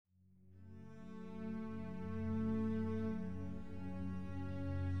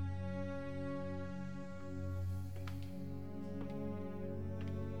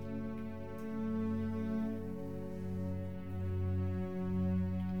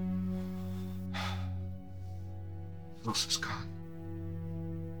Phyllis is gone.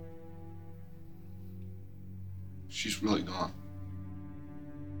 She's really gone.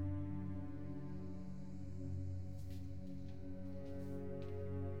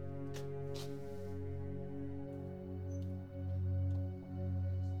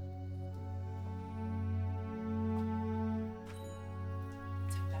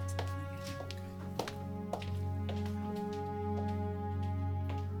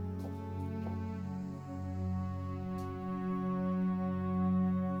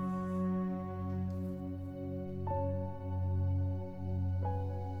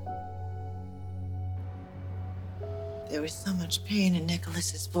 There was so much pain in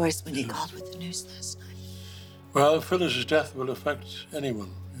Nicholas's voice when he called with the news last night. Well, Phyllis's death will affect anyone,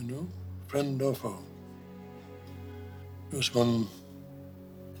 friend or foe. It was one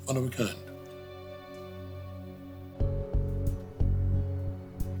of a kind.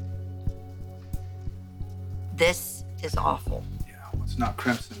 This is awful. Yeah, well, it's not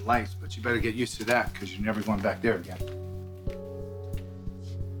Crimson Lights, but you better get used to that because you're never going back there again.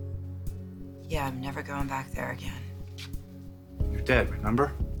 Yeah, I'm never going back there again. You're dead,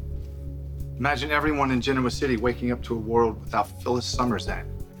 remember? Imagine everyone in Genoa City waking up to a world without Phyllis Summersend.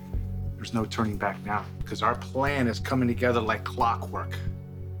 There's no turning back now because our plan is coming together like clockwork.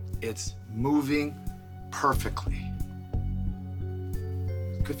 It's moving perfectly.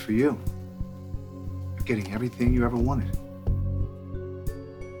 Good for you. You're getting everything you ever wanted.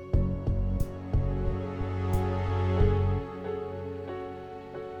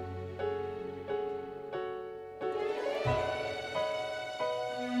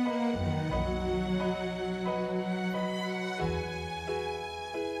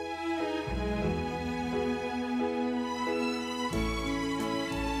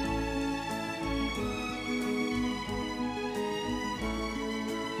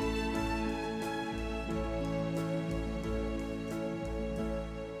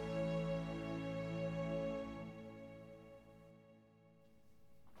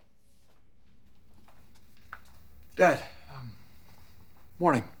 Dad,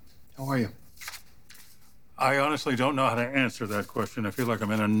 morning. How are you? I honestly don't know how to answer that question. I feel like I'm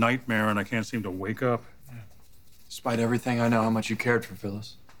in a nightmare and I can't seem to wake up. Despite everything, I know how much you cared for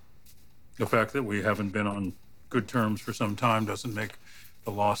Phyllis. The fact that we haven't been on good terms for some time doesn't make the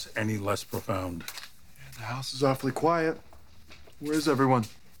loss any less profound. Yeah, the house is awfully quiet. Where's everyone?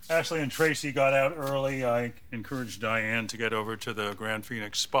 Ashley and Tracy got out early. I encouraged Diane to get over to the Grand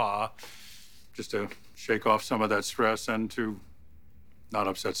Phoenix Spa just to shake off some of that stress and to not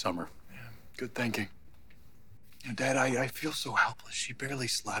upset Summer. Yeah, good thinking. Dad, I feel so helpless. She barely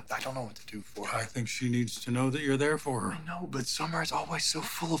slept. I don't know what to do for her. I think she needs to know that you're there for her. I know, but Summer is always so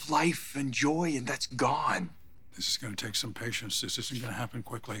full of life and joy, and that's gone. This is going to take some patience. This isn't going to happen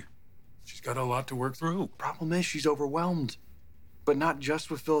quickly. She's got a lot to work through. Problem is, she's overwhelmed. But not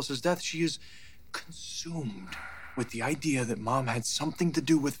just with Phyllis's death. She is consumed with the idea that Mom had something to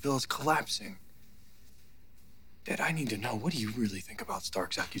do with Phyllis collapsing. Dad, I need to know, what do you really think about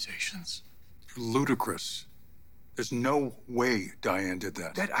Stark's accusations? They're ludicrous. There's no way Diane did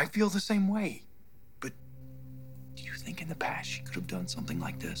that. Dad, I feel the same way. But do you think in the past she could have done something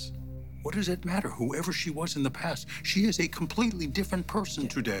like this? What does it matter? Whoever she was in the past, she is a completely different person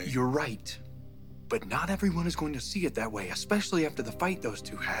today. You're right. But not everyone is going to see it that way, especially after the fight those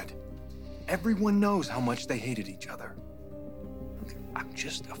two had. Everyone knows how much they hated each other. I'm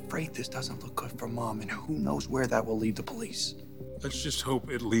just afraid this doesn't look good for Mom, and who knows where that will lead the police. Let's just hope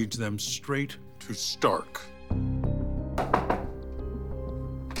it leads them straight to Stark.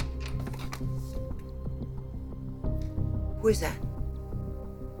 Who is that?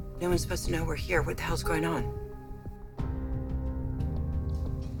 No one's supposed to know we're here. What the hell's going on?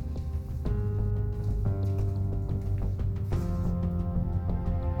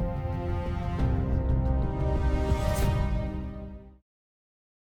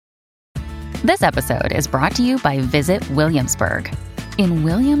 This episode is brought to you by Visit Williamsburg. In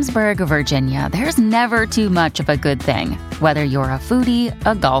Williamsburg, Virginia, there's never too much of a good thing. Whether you're a foodie,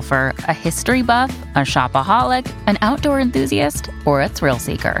 a golfer, a history buff, a shopaholic, an outdoor enthusiast, or a thrill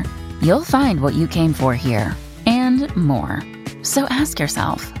seeker, you'll find what you came for here and more. So ask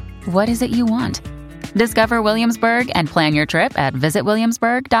yourself, what is it you want? Discover Williamsburg and plan your trip at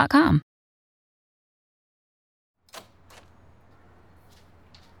visitwilliamsburg.com.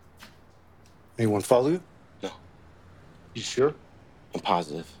 Anyone follow you? No. You sure? I'm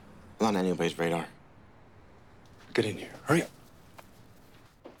positive. I'm not on anybody's radar. Get in here. Hurry up.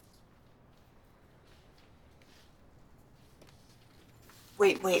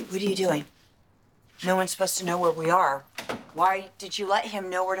 Wait, what are you doing? No one's supposed to know where we are. Why did you let him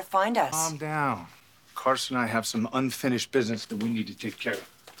know where to find us? Calm down. Carson and I have some unfinished business that we need to take care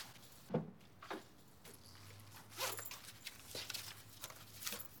of.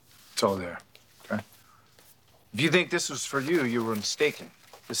 It's all there, okay? If you think this was for you, you were mistaken.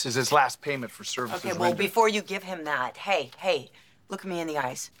 This is his last payment for services Okay, well, rendered. before you give him that, hey, look me in the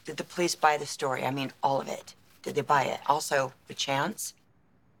eyes. Did the police buy the story? I mean, all of it. Did they buy it? Also, the chance?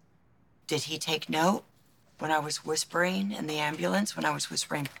 Did he take note when I was whispering in the ambulance, when I was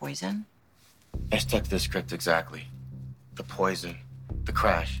whispering poison? I stuck to the script exactly. The poison, the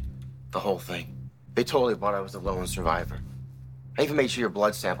crash, the whole thing. They totally thought I was the lone survivor. I even made sure your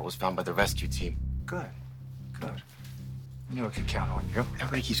blood sample was found by the rescue team. Good, good. I knew I could count on you.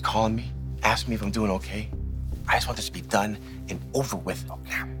 Everybody keeps calling me, asking me if I'm doing okay. I just want this to be done and over with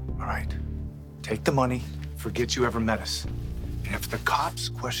now. All right. Take the money, forget you ever met us. And if the cops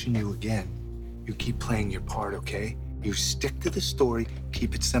question you again, you keep playing your part, okay? You stick to the story,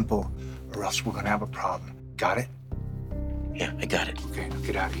 keep it simple, or else we're gonna have a problem. Got it? Yeah, I got it. Okay, now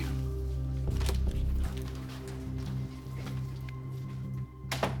get out of here.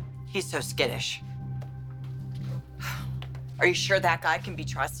 He's so skittish. Are you sure that guy can be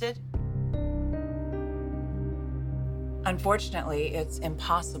trusted? Unfortunately, it's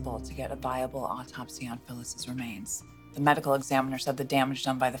impossible to get a viable autopsy on Phyllis's remains. The medical examiner said the damage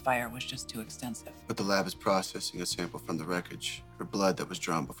done by the fire was just too extensive. But the lab is processing a sample from the wreckage, her blood that was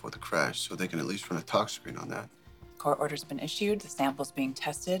drawn before the crash, so they can at least run a tox screen on that. Court order's been issued, the sample's being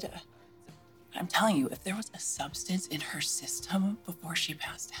tested. I'm telling you, if there was a substance in her system before she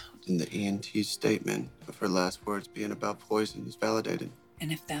passed out. And the ENT's statement of her last words being about poison is validated.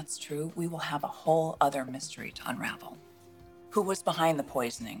 And if that's true, we will have a whole other mystery to unravel. Who was behind the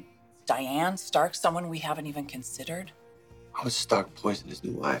poisoning? Diane Stark, someone we haven't even considered? How was Stark poisoned his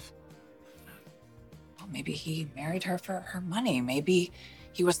new wife? Well, maybe he married her for her money. Maybe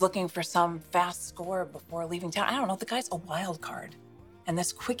he was looking for some fast score before leaving town. I don't know, the guy's a wild card. And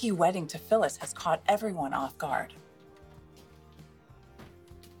this quickie wedding to Phyllis has caught everyone off guard.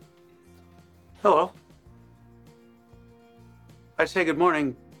 Hello. I'd say good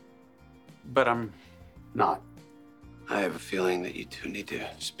morning, but I'm not. I have a feeling that you two need to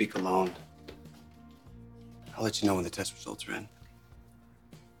speak alone. I'll let you know when the test results are in.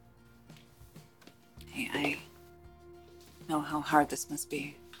 Hey, I know how hard this must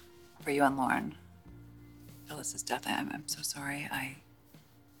be for you and Lauren. Phyllis's death, I'm so sorry. I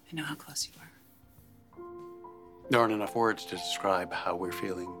know how close you are. There aren't enough words to describe how we're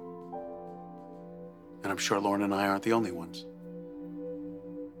feeling. And I'm sure Lauren and I aren't the only ones.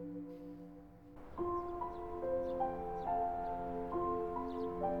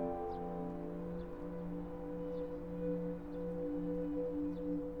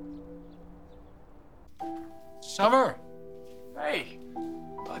 Summer, Hey,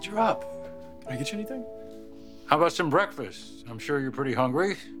 glad you're up. Can I get you anything? how about some breakfast? I'm sure you're pretty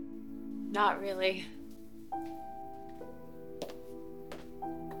hungry. Not really.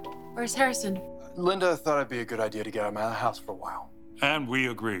 Where's Harrison? Linda thought it'd be a good idea to get him out of the house for a while. And we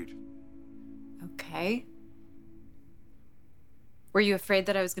agreed. Okay. Were you afraid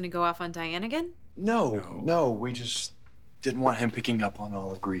that I was going to go off on Diane again? No, we just didn't want him picking up on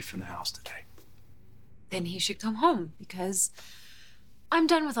all the grief in the house today. Then he should come home because I'm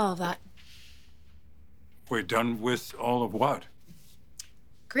done with all of that. We're done with all of what?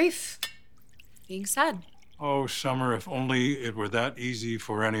 Grief. Being sad. Oh, Summer, if only it were that easy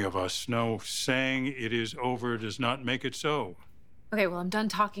for any of us. No, saying it is over does not make it so. Okay, well, I'm done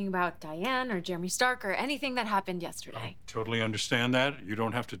talking about Diane or Jeremy Stark or anything that happened yesterday. Totally understand that. You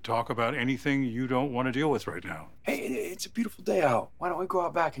don't have to talk about anything you don't want to deal with right now. Hey, it's a beautiful day out. Why don't we go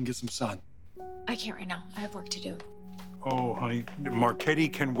out back and get some sun? I can't right now. I have work to do. Oh, honey, Marchetti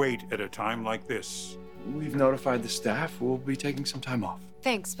can wait at a time like this. We've notified the staff. We'll be taking some time off.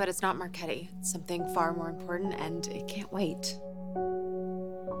 Thanks, but it's not Marchetti. It's something far more important, and it can't wait.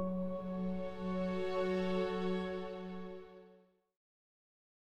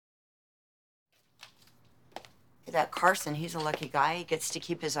 That Carson, he's a lucky guy. He gets to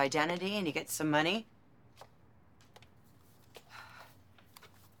keep his identity and he gets some money.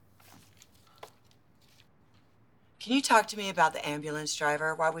 Can you talk to me about the ambulance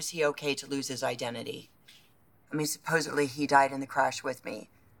driver? Why was he okay to lose his identity? I mean, supposedly he died in the crash with me.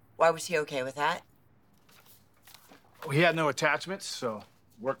 Why was he okay with that? Well, he had no attachments, so it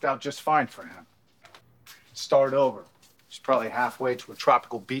worked out just fine for him. Start over. He's probably halfway to a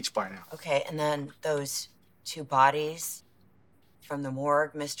tropical beach by now. Okay, and then those two bodies from the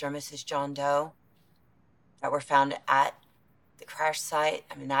morgue, Mr. and Mrs. John Doe, that were found at the crash site.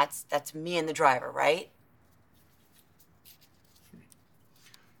 I mean, that's me and the driver, right?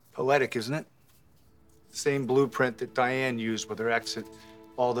 Poetic, isn't it? Same blueprint that Diane used with her exit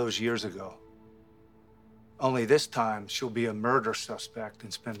all those years ago. Only this time, she'll be a murder suspect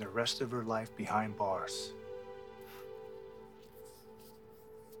and spend the rest of her life behind bars.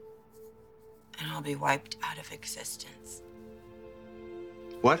 And I'll be wiped out of existence.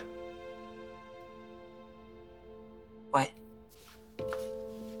 What? What?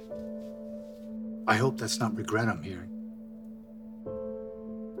 I hope that's not regret I'm hearing.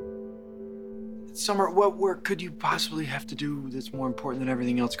 Summer, what work could you possibly have to do that's more important than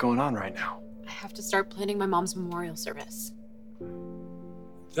everything else going on right now? I have to start planning my mom's memorial service.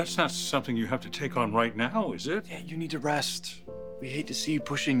 That's not something you have to take on right now, is it? Yeah, you need to rest. We hate to see you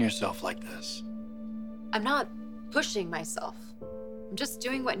pushing yourself like this. I'm not pushing myself. I'm just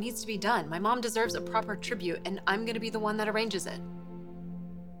doing what needs to be done. My mom deserves a proper tribute, and I'm gonna be the one that arranges it.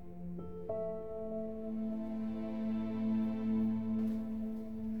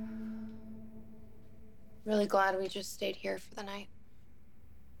 Really glad we just stayed here for the night.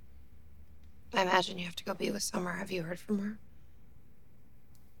 I imagine you have to go be with Summer. Have you heard from her?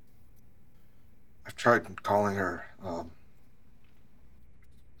 I've tried calling her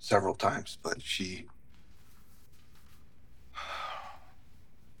several times, but she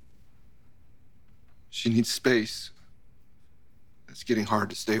needs space. It's getting hard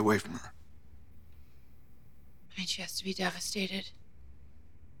to stay away from her. I mean, she has to be devastated.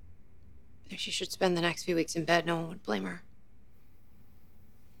 If she should spend the next few weeks in bed, no one would blame her.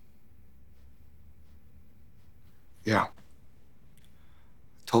 Yeah. I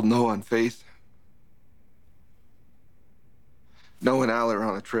told Noah and Faith. Noah and Al are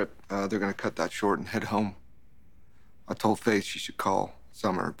on a trip. They're gonna cut that short and head home. I told Faith she should call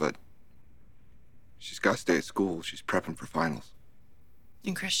Summer, but she's gotta stay at school. She's prepping for finals.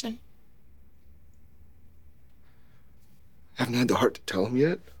 And Christian? Haven't had the heart to tell him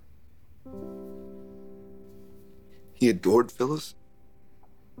yet. He adored Phyllis.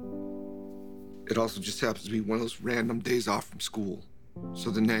 It also just happens to be one of those random days off from school.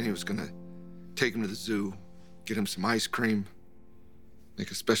 So the nanny was gonna take him to the zoo, get him some ice cream, make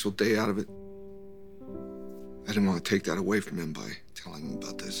a special day out of it. I didn't want to take that away from him by telling him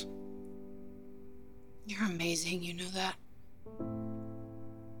about this. You're amazing, you know that?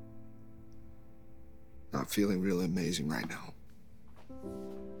 Not feeling really amazing right now.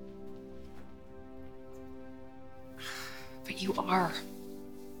 But you are.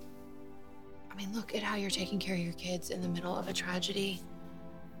 I mean, look at how you're taking care of your kids in the middle of a tragedy.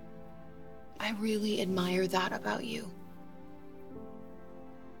 I really admire that about you.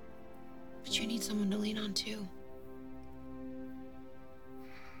 But you need someone to lean on too.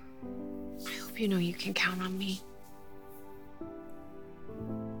 I hope you know you can count on me.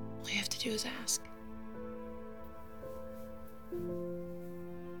 All you have to do is ask.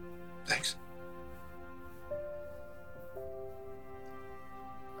 Thanks.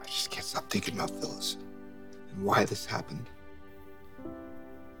 I just can't stop thinking about Phyllis and why this happened.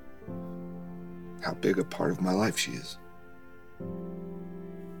 How big a part of my life she is.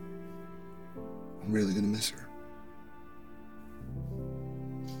 I'm really gonna miss her.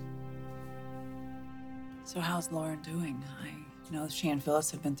 So how's Lauren doing? I know she and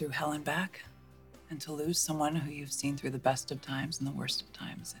Phyllis have been through hell and back. And to lose someone who you've seen through the best of times and the worst of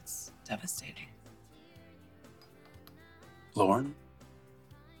times, it's devastating. Lauren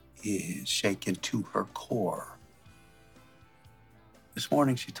is shaken to her core. This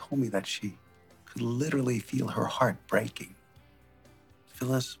morning, she told me that she could literally feel her heart breaking.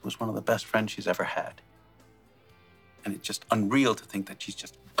 Phyllis was one of the best friends she's ever had. And it's just unreal to think that she's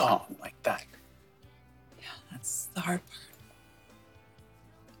just gone like that. Yeah, that's the hard part.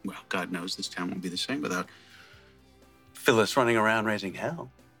 Well, God knows this town won't be the same without Phyllis running around raising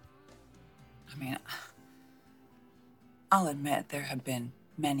hell. I mean, I'll admit there have been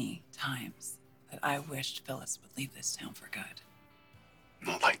many times that I wished Phyllis would leave this town for good.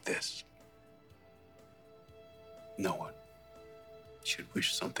 Not like this. No one should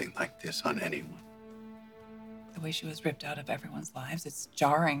wish something like this on anyone. The way she was ripped out of everyone's lives, it's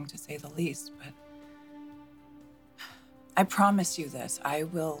jarring to say the least, but I promise you this, I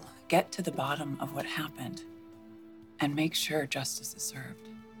will get to the bottom of what happened and make sure justice is served.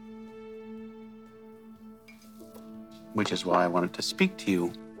 Which is why I wanted to speak to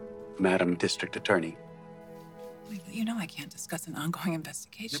you, Madam District Attorney. You know I can't discuss an ongoing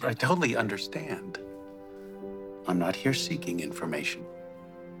investigation. I totally understand. I'm not here seeking information.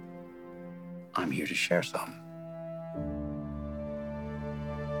 I'm here to share some.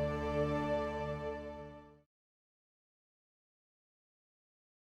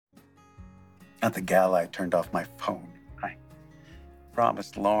 At the gala, I turned off my phone. I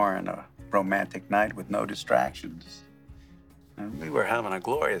promised Lauren a romantic night with no distractions. And we were having a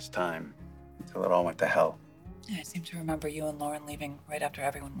glorious time until it all went to hell. Yeah, I seem to remember you and Lauren leaving right after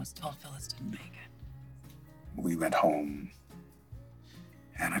everyone was told Phyllis didn't make it. We went home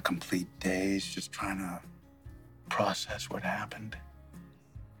in a complete daze, just trying to process what happened.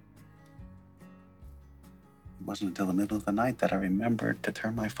 It wasn't until the middle of the night that I remembered to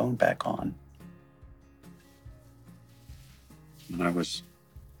turn my phone back on. And I was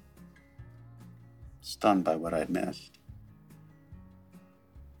stunned by what I'd missed.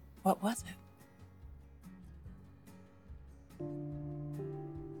 What was it?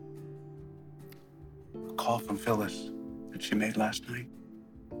 A call from Phyllis that she made last night.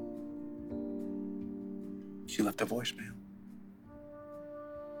 She left a voicemail.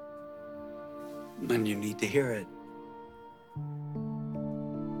 And you need to hear it.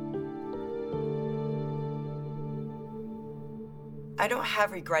 I don't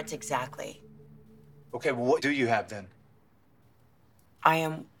have regrets exactly. Okay, well, what do you have then? I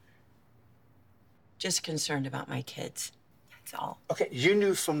am just concerned about my kids. That's all. Okay, you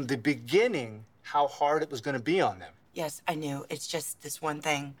knew from the beginning how hard it was going to be on them. Yes, I knew. It's just this one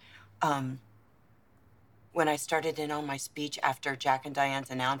thing. When I started in on my speech after Jack and Diane's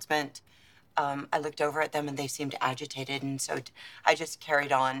announcement, I looked over at them and they seemed agitated, and so I just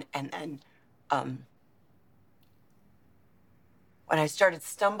carried on. And then when I started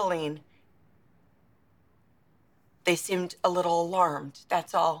stumbling, they seemed a little alarmed,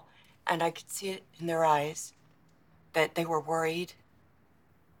 that's all. And I could see it in their eyes that they were worried.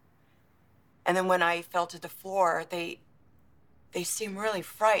 And then when I fell to the floor, they seemed really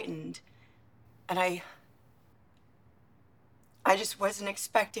frightened. And I just wasn't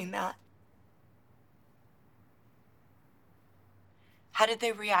expecting that. How did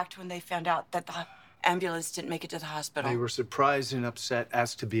they react when they found out that the ambulance didn't make it to the hospital? They were surprised and upset,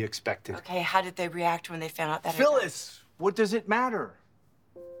 as to be expected. Okay, how did they react when they found out that Phyllis, what does it matter?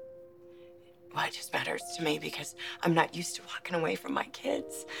 Well, it just matters to me because I'm not used to walking away from my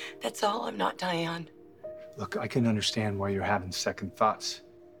kids. That's all. I'm not Diane. Look, I can understand why you're having second thoughts.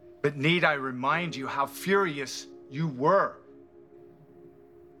 But need I remind you how furious you were?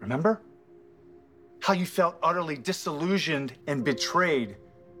 Remember? How you felt utterly disillusioned and betrayed.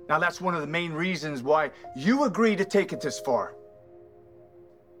 Now, that's one of the main reasons why you agreed to take it this far.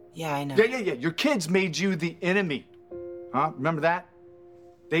 Yeah, I know. Yeah. Your kids made you the enemy. Huh? Remember that?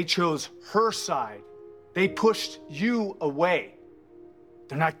 They chose her side. They pushed you away.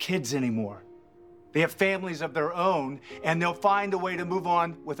 They're not kids anymore. They have families of their own, and they'll find a way to move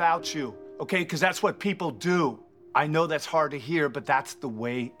on without you, okay? Because that's what people do. I know that's hard to hear, but that's the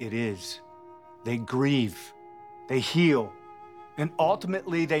way it is. They grieve, they heal, and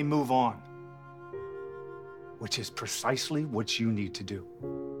ultimately they move on, which is precisely what you need to do.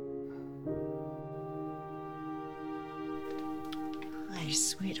 Hi,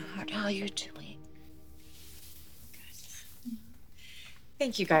 sweetheart. How are you doing?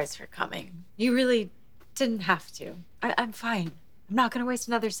 Thank you guys for coming. You really didn't have to. I'm fine. I'm not gonna waste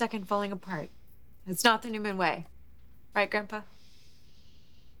another second falling apart. It's not the Newman way. Right, Grandpa?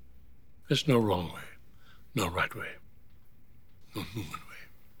 There's no wrong way, no right way, no Newman way.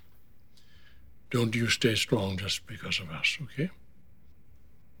 Don't you stay strong just because of us, okay?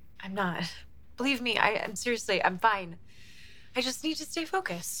 I'm not. Believe me, I'm seriously, I'm fine. I just need to stay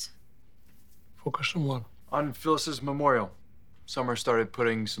focused. Focus on what? On Phyllis's memorial. Summer started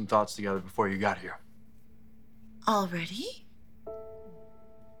putting some thoughts together before you got here. Already?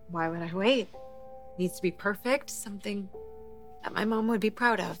 Why would I wait? Needs to be perfect, something that my mom would be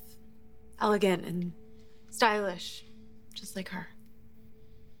proud of. Elegant and stylish, just like her.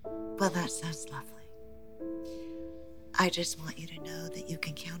 Well, that sounds lovely. I just want you to know that you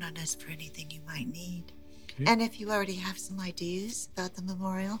can count on us for anything you might need. Okay. And if you already have some ideas about the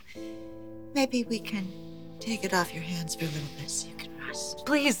memorial, maybe we can take it off your hands for a little bit so you can rest.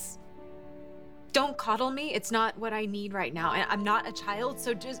 Please, don't coddle me. It's not what I need right now. And I'm not a child,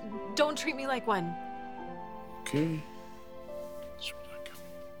 so just don't treat me like one. Okay. That's what I come.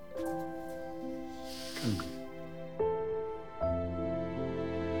 Come.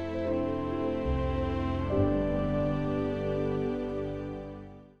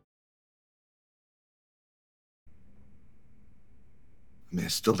 I mean,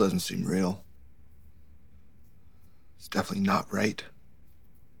 it still doesn't seem real. It's definitely not right.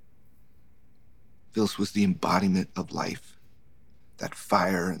 Phyllis was the embodiment of life. That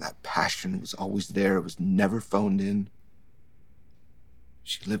fire and that passion was always there. It was never phoned in.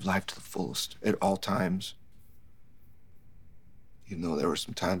 She lived life to the fullest at all times. Even though there were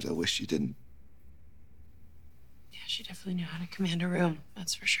some times I wish she didn't. Yeah, She definitely knew how to command a room,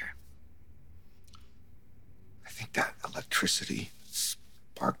 that's for sure. I think that electricity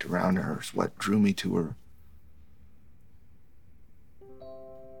sparked around her is what drew me to her.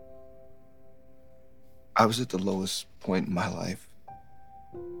 I was at the lowest point in my life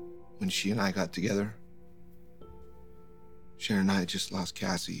when she and I got together. Sharon and I had just lost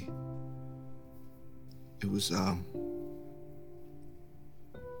Cassie. It was,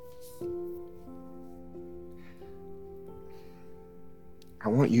 I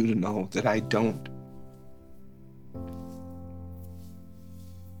want you to know that I don't.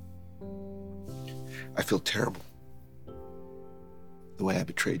 I feel terrible. The way I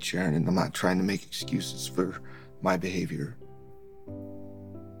betrayed Sharon, and I'm not trying to make excuses for my behavior.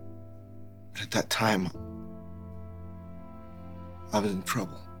 But at that time, I was in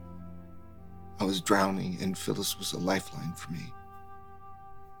trouble. I was drowning, and Phyllis was a lifeline for me.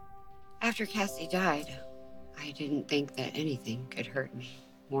 After Cassie died, I didn't think that anything could hurt me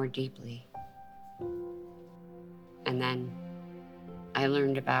more deeply. And then I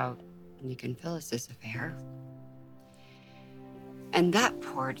learned about Nick and Phyllis's affair. And that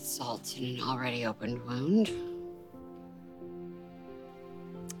poured salt in an already opened wound.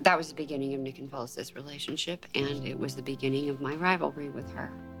 That was the beginning of Nick and Phyllis's relationship, and it was the beginning of my rivalry with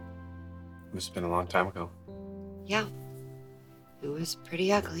her. It must have been a long time ago. Yeah, it was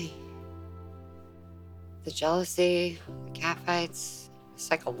pretty ugly. The jealousy, the catfights, the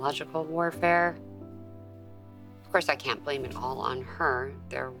psychological warfare. Of course, I can't blame it all on her.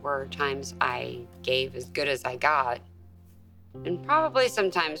 There were times I gave as good as I got, and probably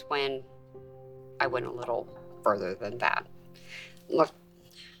sometimes when I went a little further than that. Look,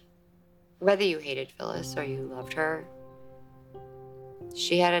 whether you hated Phyllis or you loved her,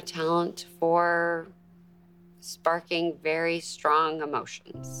 she had a talent for sparking very strong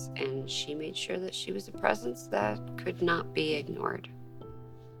emotions, and she made sure that she was a presence that could not be ignored.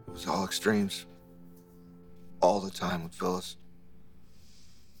 It was all extremes. All the time with Phyllis.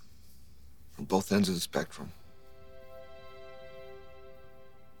 From both ends of the spectrum.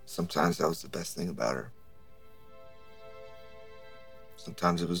 Sometimes that was the best thing about her.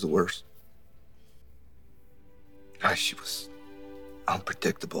 Sometimes it was the worst. Gosh, she was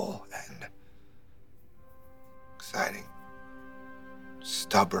unpredictable and exciting,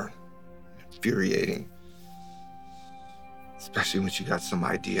 stubborn, infuriating. Especially when she got some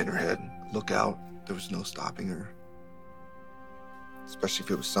idea in her head. Look out, there was no stopping her. Especially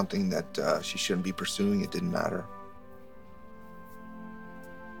if it was something that she shouldn't be pursuing, it didn't matter.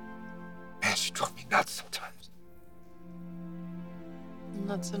 Man, she drove me nuts sometimes.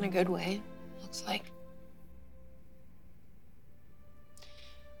 Nuts in a good way, looks like.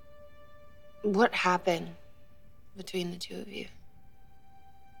 What happened between the two of you?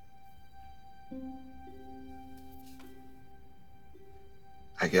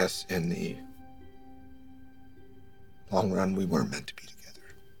 I guess in the long run, we weren't meant to be together.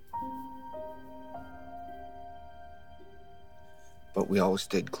 But we always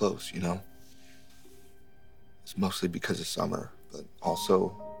stayed close, you know? It's mostly because of Summer, but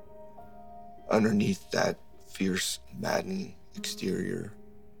also underneath that fierce, maddening exterior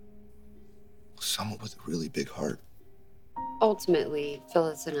was someone with a really big heart. Ultimately,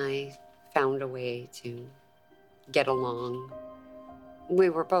 Phyllis and I found a way to get along. We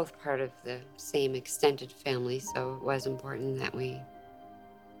were both part of the same extended family, so it was important that we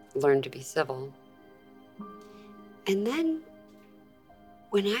learned to be civil. And then,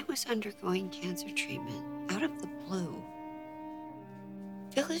 when I was undergoing cancer treatment, out of the blue,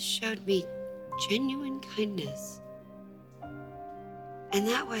 Phyllis showed me genuine kindness. And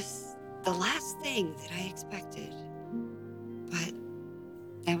that was the last thing that I expected. But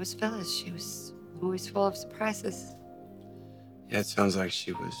that was Phyllis. She was always full of surprises. Yeah, it sounds like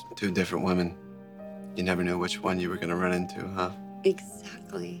she was two different women. You never knew which one you were gonna run into, huh?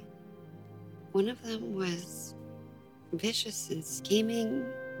 Exactly. One of them was vicious and scheming,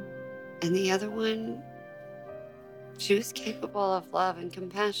 and the other one, she was capable of love and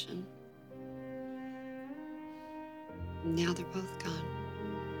compassion. Now they're both gone.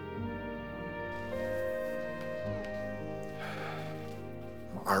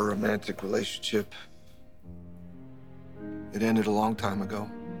 Our romantic relationship, it ended a long time ago.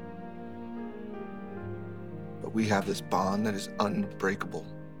 But we have this bond that is unbreakable.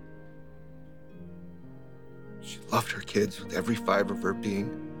 She loved her kids with every fiber of her being.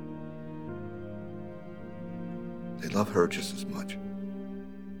 They love her just as much.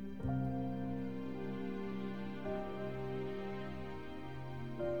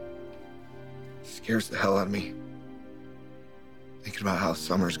 It scares the hell out of me. Thinking about how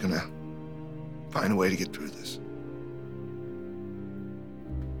Summer's gonna find a way to get through this.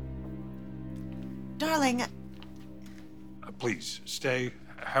 Darling, Please, stay.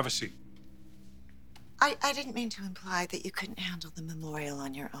 Have a seat. I didn't mean to imply that you couldn't handle the memorial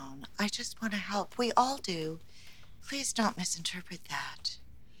on your own. I just want to help. We all do. Please don't misinterpret that.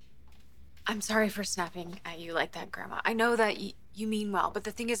 I'm sorry for snapping at you like that, Grandma. I know that you mean well, but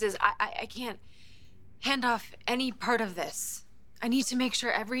the thing is I can't hand off any part of this. I need to make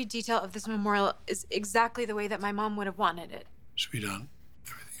sure every detail of this memorial is exactly the way that my mom would have wanted it. Sweetheart,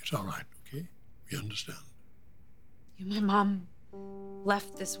 everything is all right, okay? We understand. My mom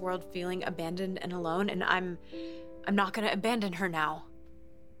left this world feeling abandoned and alone, and I'm not gonna abandon her now.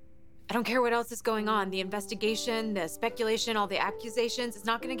 I don't care what else is going on. The investigation, the speculation, all the accusations, it's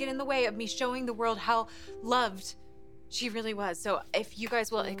not gonna get in the way of me showing the world how loved she really was. So if you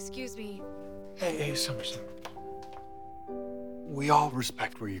guys will excuse me. Hey, Summerson. We all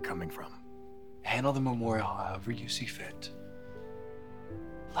respect where you're coming from. Handle the memorial however you see fit.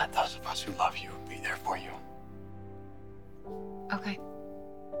 Let those of us who love you be there for you. Okay.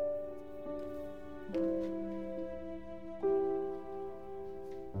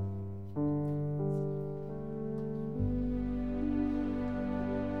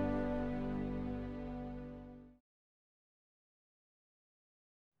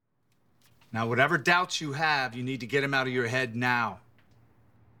 Now, whatever doubts you have, you need to get them out of your head now.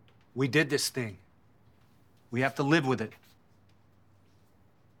 We did this thing. We have to live with it.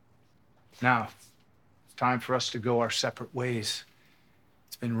 Now, it's time for us to go our separate ways.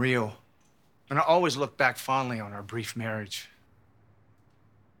 It's been real. And I always look back fondly on our brief marriage.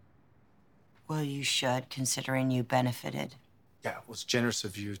 Well, you should, considering you benefited. Yeah, it was generous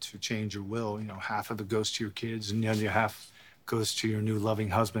of you to change your will. You know, half of it goes to your kids and the other half goes to your new loving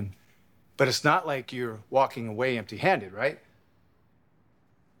husband. But it's not like you're walking away empty-handed, right?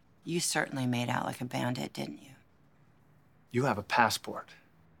 You certainly made out like a bandit, didn't you? You have a passport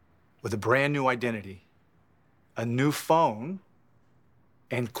with a brand new identity, a new phone,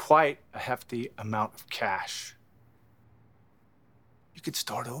 and quite a hefty amount of cash. You could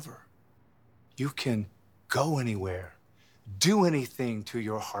start over. You can go anywhere, do anything to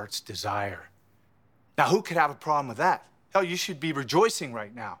your heart's desire. Now, who could have a problem with that? Hell, you should be rejoicing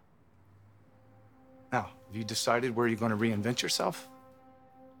right now. Now, have you decided where you're going to reinvent yourself?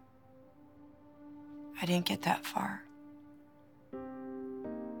 I didn't get that far.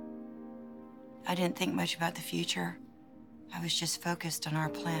 I didn't think much about the future. I was just focused on our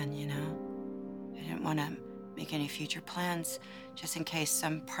plan, you know? I didn't want to make any future plans just in case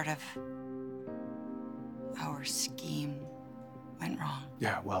some part of our scheme went wrong.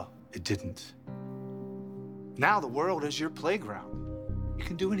 Yeah, well, it didn't. Now the world is your playground. You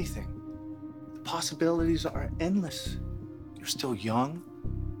can do anything. The possibilities are endless. You're still young,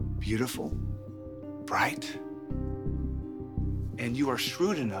 beautiful, bright, and you are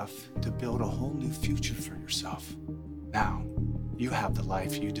shrewd enough to build a whole new future for yourself. Now, you have the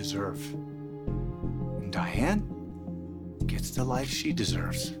life you deserve. And Diane gets the life she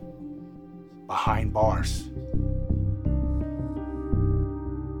deserves. Behind bars.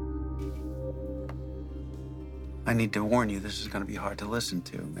 I need to warn you, this is going to be hard to listen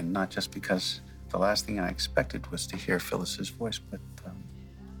to, and not just because the last thing I expected was to hear Phyllis's voice, but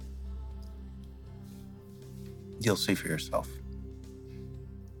you'll see for yourself.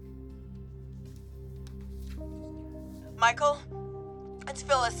 Michael, it's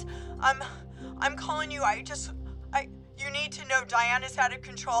Phyllis. I'm calling you. You need to know Diane is out of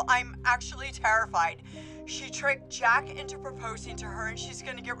control. I'm actually terrified. She tricked Jack into proposing to her, and she's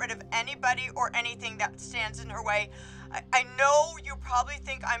gonna get rid of anybody or anything that stands in her way. I know you probably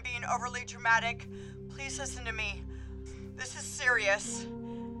think I'm being overly dramatic. Please listen to me. This is serious.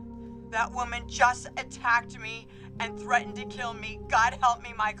 That woman just attacked me and threatened to kill me. God help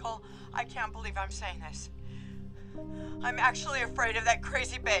me, Michael. I can't believe I'm saying this. I'm actually afraid of that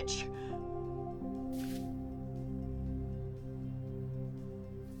crazy bitch.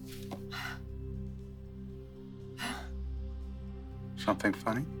 Something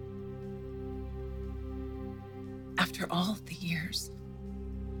funny? After all the years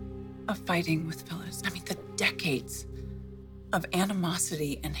of fighting with Phyllis, I mean, the decades of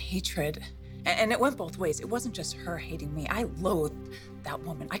animosity and hatred, and it went both ways. It wasn't just her hating me. I loathed that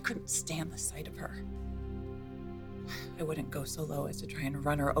woman. I couldn't stand the sight of her. I wouldn't go so low as to try and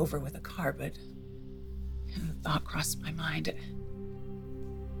run her over with a car, but the thought crossed my mind.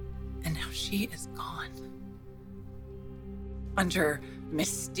 And now she is gone. Under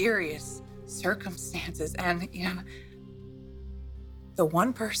mysterious circumstances. And, you know, the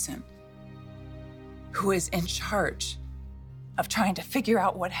one person who is in charge of trying to figure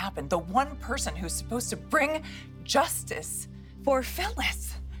out what happened, the one person who's supposed to bring justice for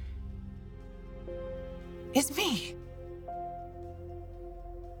Phyllis, is me.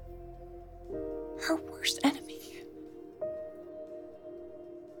 Her worst enemy.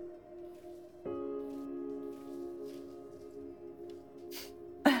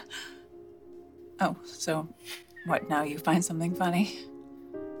 Oh, so what, now you find something funny?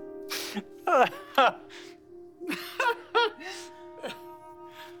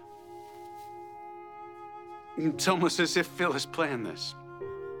 It's almost as if Phyllis planned this.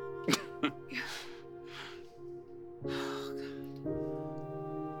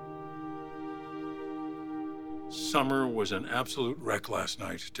 Summer was an absolute wreck last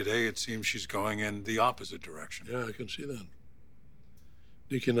night. Today, it seems she's going in the opposite direction. Yeah, I can see that.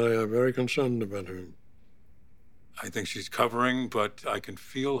 Nicky and I are very concerned about her. I think she's covering, but I can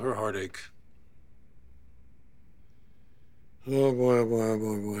feel her heartache. Oh, boy, oh, boy, oh, boy,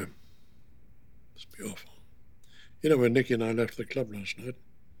 oh, boy. Must be awful. You know, when Nicky and I left the club last night,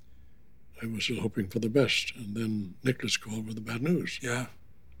 I was still hoping for the best, and then Nicholas called with the bad news. Yeah,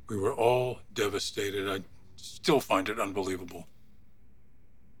 we were all devastated. I still find it unbelievable.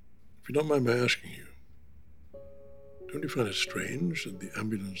 If you don't mind my asking you, don't you find it strange that the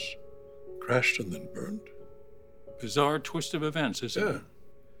ambulance crashed and then burned? Bizarre twist of events, isn't it?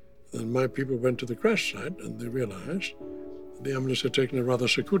 Then my people went to the crash site and they realized that the ambulance had taken a rather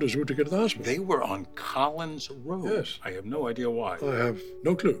circuitous route to get to the hospital. They were on Collins Road. Yes. I have no idea why. I have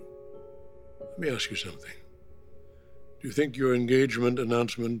no clue. Let me ask you something. Do you think your engagement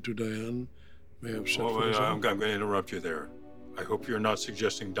announcement to Diane may have set Phyllis I'm off? going to interrupt you there. I hope you're not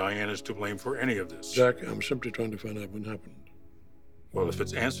suggesting Diane is to blame for any of this. Jack, I'm simply trying to find out what happened. Well, if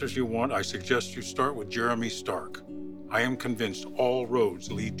it's answers you want, I suggest you start with Jeremy Stark. I am convinced all roads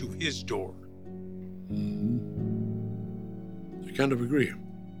lead to his door. I kind of agree.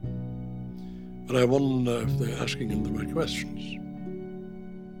 But I wonder if they're asking him the right questions.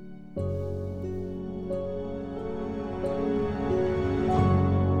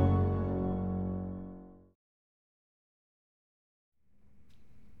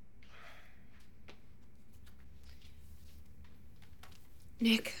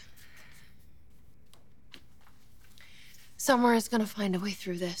 Nick. Summer is gonna find a way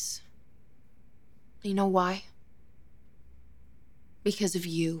through this. You know why? Because of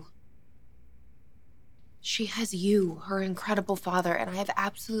you. She has you, her incredible father, and I have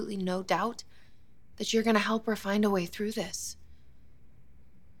absolutely no doubt that you're gonna help her find a way through this.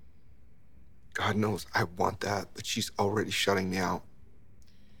 God knows I want that, but she's already shutting me out.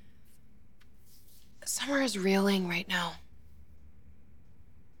 Summer is reeling right now.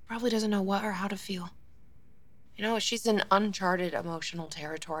 Probably doesn't know what or how to feel. You know, she's in uncharted emotional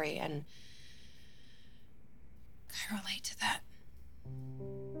territory, and I relate to that.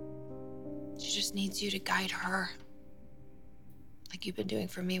 She just needs you to guide her, like you've been doing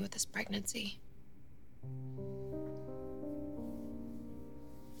for me with this pregnancy.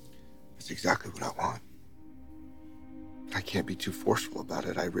 That's exactly what I want. But I can't be too forceful about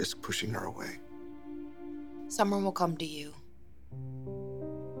it. I risk pushing her away. Summer will come to you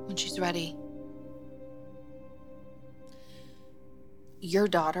when she's ready. Your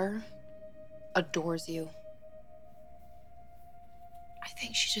daughter adores you. I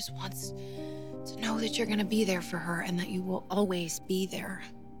think she just wants to know that you're gonna be there for her and that you will always be there.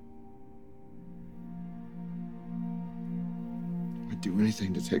 I'd do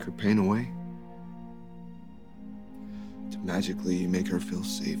anything to take her pain away. To magically make her feel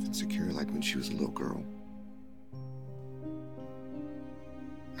safe and secure like when she was a little girl.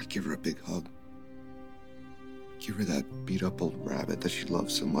 I'd give her a big hug. Give her that beat-up old rabbit that she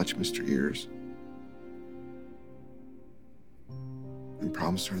loves so much, Mr. Ears. And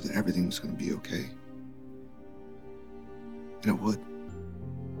promise her that everything was going to be okay. And it would.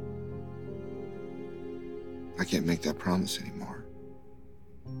 I can't make that promise anymore.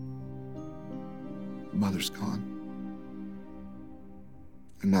 Mother's gone.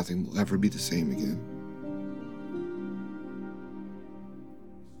 And nothing will ever be the same again.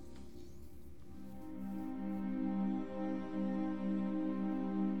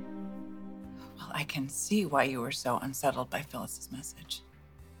 I can see why you were so unsettled by Phyllis's message.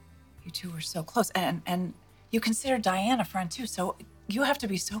 You two were so close, and you consider Diane a friend too, so you have to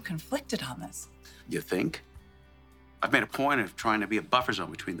be so conflicted on this. You think? I've made a point of trying to be a buffer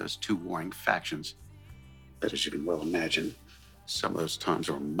zone between those two warring factions. But as you can well imagine, some of those times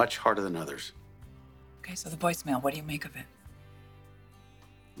were much harder than others. Okay, so the voicemail, what do you make of it?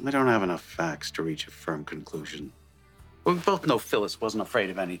 I don't have enough facts to reach a firm conclusion. Well, we both know Phyllis wasn't afraid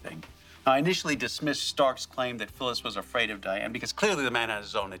of anything. I initially dismissed Stark's claim that Phyllis was afraid of Diane because clearly the man had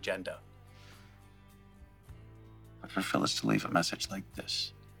his own agenda. But for Phyllis to leave a message like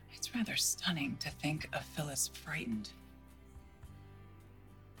this. It's It's rather stunning to think of Phyllis frightened.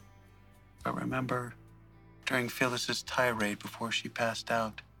 But remember, during Phyllis's tirade before she passed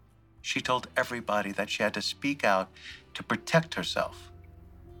out, she told everybody that she had to speak out to protect herself.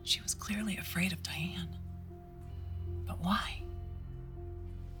 She was clearly afraid of Diane. But why?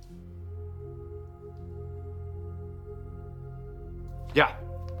 Yeah,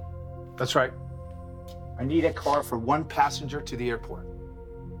 that's right. I need a car for one passenger to the airport.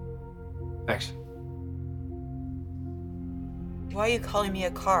 Thanks. Why are you calling me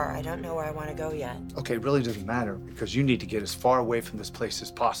a car? I don't know where I want to go yet. Okay, it really doesn't matter because you need to get as far away from this place as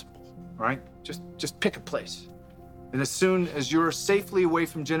possible, all right? Just pick a place. And as soon as you're safely away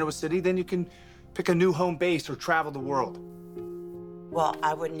from Genoa City, then you can pick a new home base or travel the world. Well,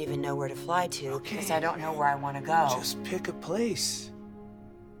 I wouldn't even know where to fly to because I don't know where I want to go. Just pick a place.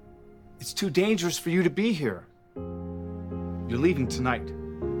 It's too dangerous for you to be here. You're leaving tonight.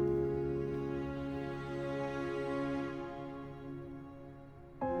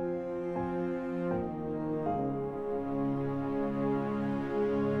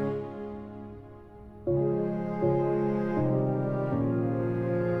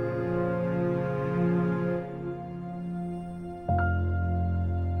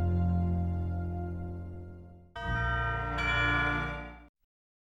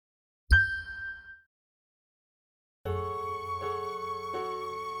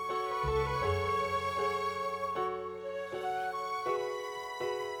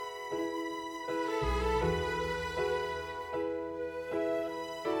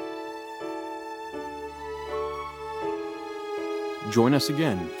 Join us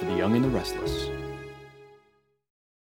again for The Young and the Restless.